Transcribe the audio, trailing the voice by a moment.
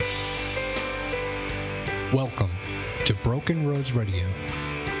Welcome to Broken Roads Radio.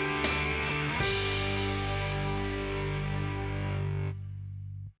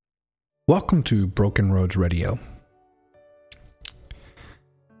 Welcome to Broken Roads Radio.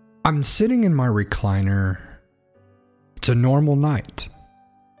 I'm sitting in my recliner. It's a normal night.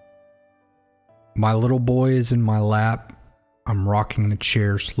 My little boy is in my lap. I'm rocking the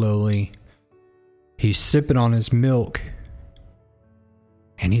chair slowly. He's sipping on his milk.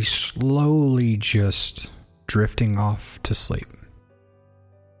 And he's slowly just drifting off to sleep.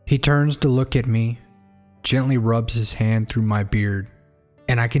 He turns to look at me, gently rubs his hand through my beard,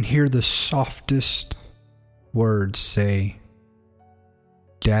 and I can hear the softest words say,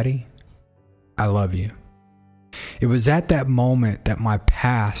 "Daddy, I love you." It was at that moment that my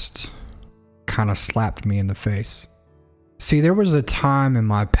past kind of slapped me in the face. See, there was a time in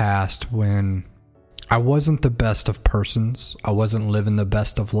my past when I wasn't the best of persons. I wasn't living the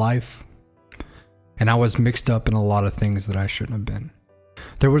best of life. And I was mixed up in a lot of things that I shouldn't have been.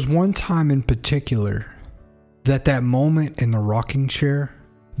 There was one time in particular that moment in the rocking chair,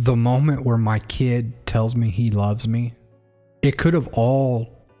 the moment where my kid tells me he loves me, it could have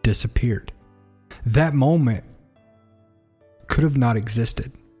all disappeared. That moment could have not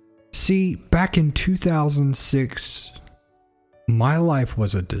existed. See, back in 2006, my life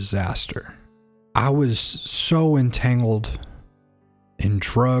was a disaster. I was so entangled in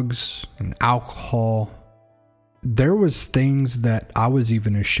drugs and alcohol. There was things that I was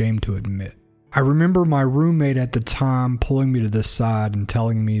even ashamed to admit. I remember my roommate at the time pulling me to the side and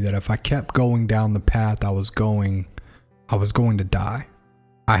telling me that if I kept going down the path I was going to die.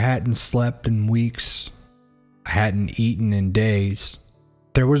 I hadn't slept in weeks. I hadn't eaten in days.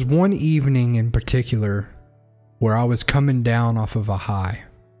 There was one evening in particular where I was coming down off of a high.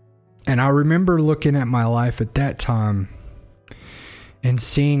 And I remember looking at my life at that time and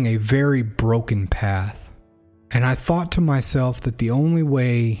seeing a very broken path. And I thought to myself that the only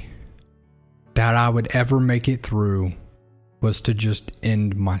way that I would ever make it through was to just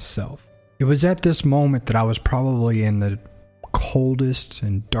end myself. It was at this moment that I was probably in the coldest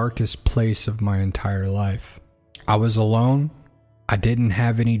and darkest place of my entire life. I was alone. I didn't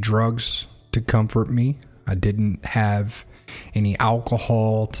have any drugs to comfort me. I didn't have any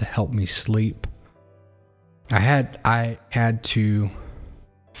alcohol to help me sleep. I had to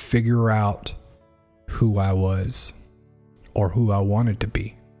figure out who I was or who I wanted to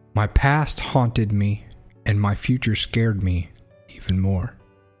be. My past haunted me and my future scared me even more.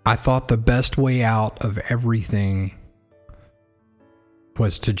 I thought the best way out of everything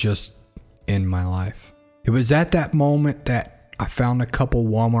was to just end my life. It was at that moment that I found a couple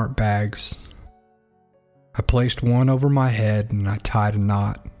Walmart bags. I placed one over my head and I tied a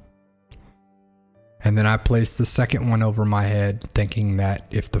knot. And then I placed the second one over my head, thinking that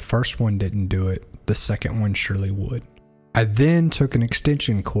if the first one didn't do it, the second one surely would. I then took an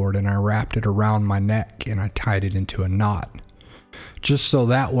extension cord and I wrapped it around my neck and I tied it into a knot, just so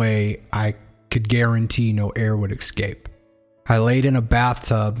that way I could guarantee no air would escape. I laid in a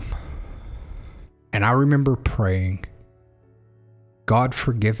bathtub and I remember praying, "God,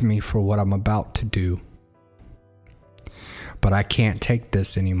 forgive me for what I'm about to do. But I can't take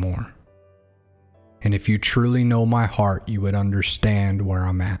this anymore. And if you truly know my heart, you would understand where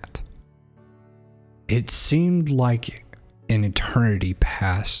I'm at." It seemed like an eternity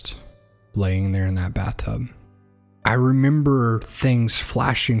passed laying there in that bathtub. I remember things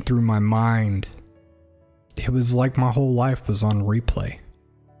flashing through my mind. It was like my whole life was on replay.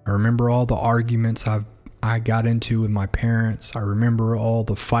 I remember all the arguments I got into with my parents. I remember all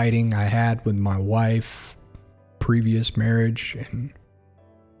the fighting I had with my wife, previous marriage, and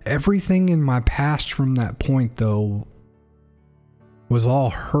everything in my past from that point, though, was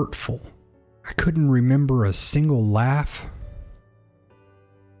all hurtful. I couldn't remember a single laugh.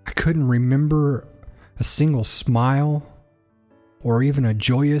 I couldn't remember a single smile or even a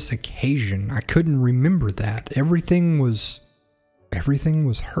joyous occasion. I couldn't remember that. Everything was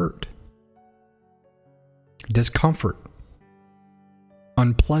hurt. Discomfort.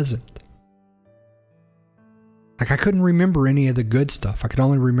 Unpleasant. Like, I couldn't remember any of the good stuff. I could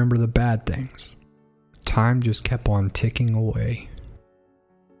only remember the bad things. Time just kept on ticking away,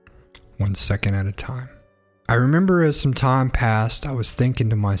 1 second at a time. I remember as some time passed, I was thinking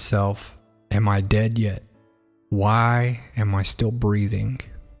to myself, am I dead yet? Why am I still breathing?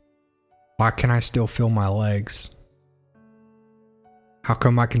 Why can I still feel my legs? How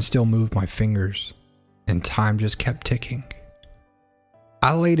come I can still move my fingers? And time just kept ticking.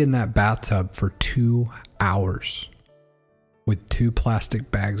 I laid in that bathtub for 2 hours with 2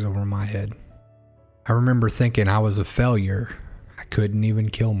 plastic bags over my head. I remember thinking I was a failure. I couldn't even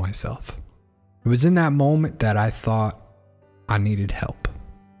kill myself. It was in that moment that I thought I needed help.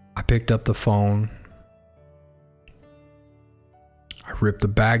 I picked up the phone. I ripped the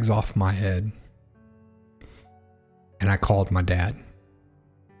bags off my head. And I called my dad.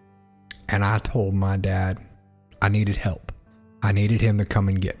 And I told my dad I needed help. I needed him to come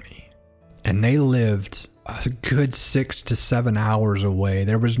and get me. And they lived a good 6 to 7 hours away.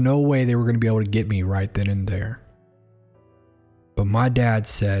 There was no way they were going to be able to get me right then and there. But my dad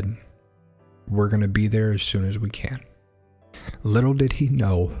said, we're going to be there as soon as we can. Little did he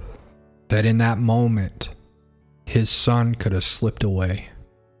know that in that moment, his son could have slipped away.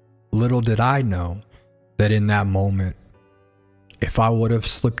 Little did I know that in that moment, if I would have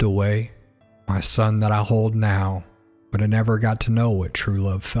slipped away, my son that I hold now would have never got to know what true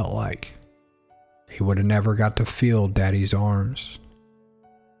love felt like. He would have never got to feel daddy's arms.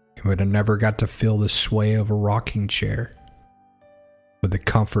 He would have never got to feel the sway of a rocking chair with the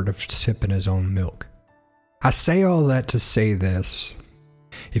comfort of sipping his own milk. I say all that to say this.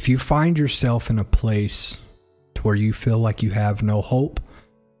 If you find yourself in a place to where you feel like you have no hope,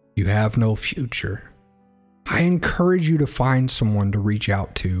 you have no future, I encourage you to find someone to reach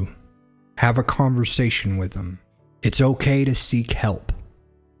out to. Have a conversation with them. It's okay to seek help.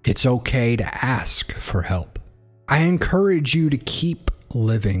 It's okay to ask for help. I encourage you to keep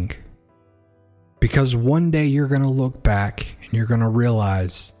living. Because one day you're going to look back and you're going to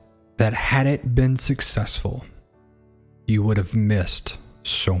realize that had it been successful, you would have missed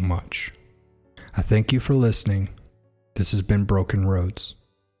so much. I thank you for listening. This has been Broken Roads.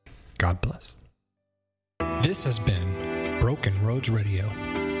 God bless. This has been Broken Roads Radio.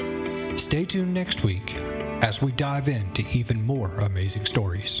 Stay tuned next week as we dive into even more amazing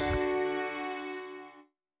stories.